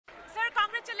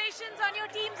congratulations on your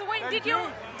team's win. Did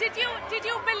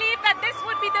you believe that this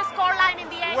would be the scoreline in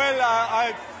the end? Well,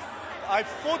 I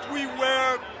thought we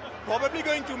were probably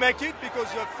going to make it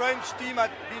because the French team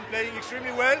had been playing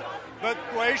extremely well, but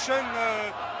Croatian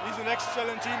is an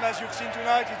excellent team, as you've seen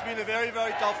tonight. It's been a very,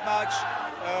 very tough match.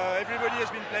 Everybody has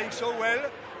been playing so well.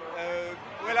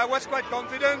 Well, I was quite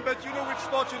confident, but you know, with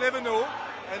sport you never know.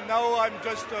 And now I'm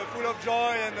just full of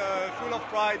joy and full of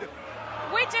pride.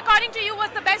 Which, according to you, was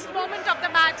the best moment of the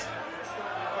match?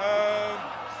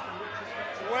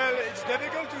 Well, it's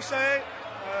difficult to say.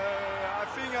 I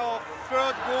think our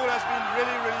third goal has been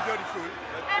really, really beautiful.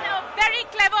 And a very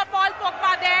clever Paul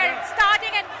Pogba there,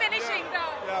 starting and finishing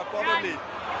the probably.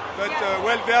 run. But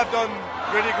well, they have done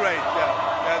really great.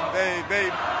 Yeah, and they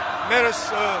made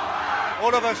us,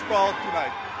 all of us, proud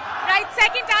tonight. Right,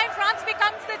 second time France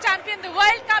becomes the champion, the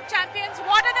World Cup champions.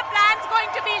 What are the plans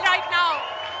going to be right now?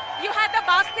 You had the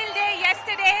Bastille Day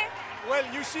yesterday. Well,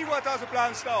 you see what are the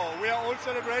plans now. We are all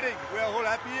celebrating. We are all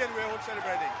happy and we are all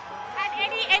celebrating.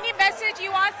 And any message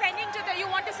you are sending to you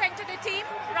want to send to the team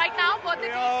right now? We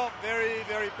are very,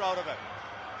 very proud of it.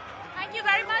 Thank you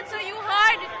very much. So you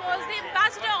heard it was the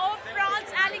ambassador of France,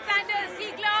 Alexander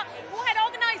Ziegler.